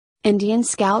Indian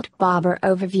Scout Bobber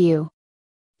Overview.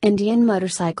 Indian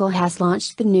Motorcycle has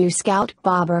launched the new Scout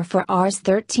Bobber for Rs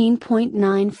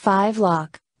 13.95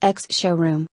 lakh,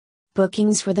 ex-showroom.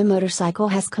 Bookings for the motorcycle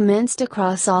has commenced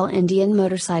across all Indian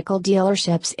motorcycle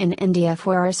dealerships in India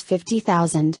for Rs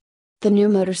 50,000. The new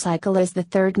motorcycle is the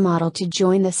third model to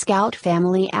join the Scout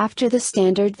family after the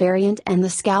standard variant and the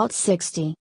Scout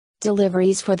 60.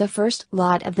 Deliveries for the first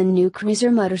lot of the new cruiser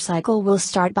motorcycle will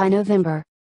start by November.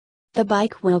 The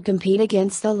bike will compete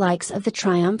against the likes of the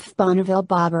Triumph Bonneville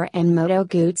Bobber and Moto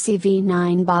Guzzi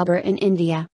V9 Bobber in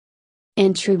India.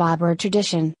 In true Bobber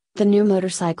tradition, the new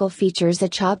motorcycle features a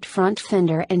chopped front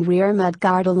fender and rear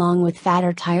mudguard along with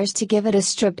fatter tires to give it a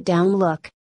stripped-down look.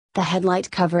 The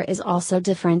headlight cover is also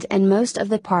different and most of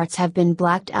the parts have been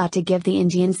blacked out to give the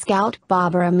Indian Scout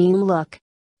Bobber a mean look.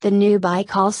 The new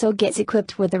bike also gets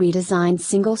equipped with a redesigned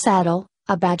single saddle,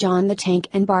 a badge on the tank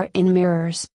and bar-in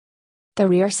mirrors. The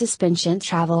rear suspension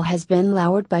travel has been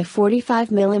lowered by 45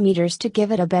 mm to give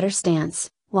it a better stance,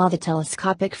 while the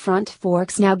telescopic front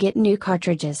forks now get new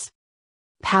cartridges.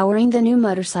 Powering the new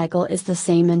motorcycle is the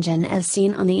same engine as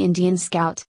seen on the Indian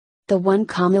Scout. The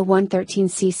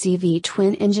 1,113cc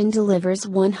V-twin engine delivers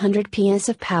 100 PS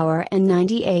of power and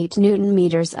 98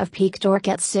 Nm of peak torque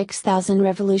at 6,000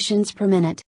 revolutions per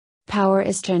minute. Power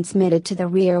is transmitted to the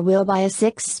rear wheel by a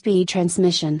 6-speed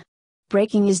transmission.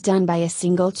 Braking is done by a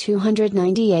single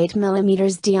 298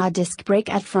 mm DI disc brake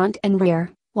at front and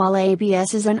rear, while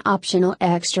ABS is an optional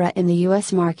extra in the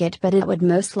US market, but it would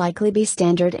most likely be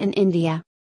standard in India.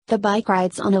 The bike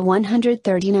rides on a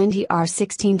 130/90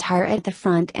 R16 tire at the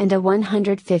front and a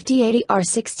 150/80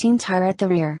 R16 tire at the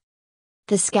rear.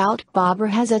 The Scout Bobber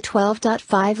has a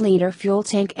 12.5-liter fuel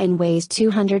tank and weighs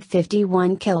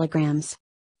 251 kilograms.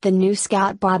 The new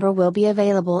Scout Bobber will be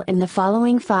available in the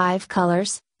following 5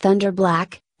 colors: Thunder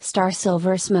Black, Star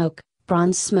Silver Smoke,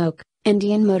 Bronze Smoke,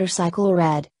 Indian Motorcycle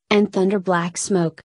Red, and Thunder Black Smoke.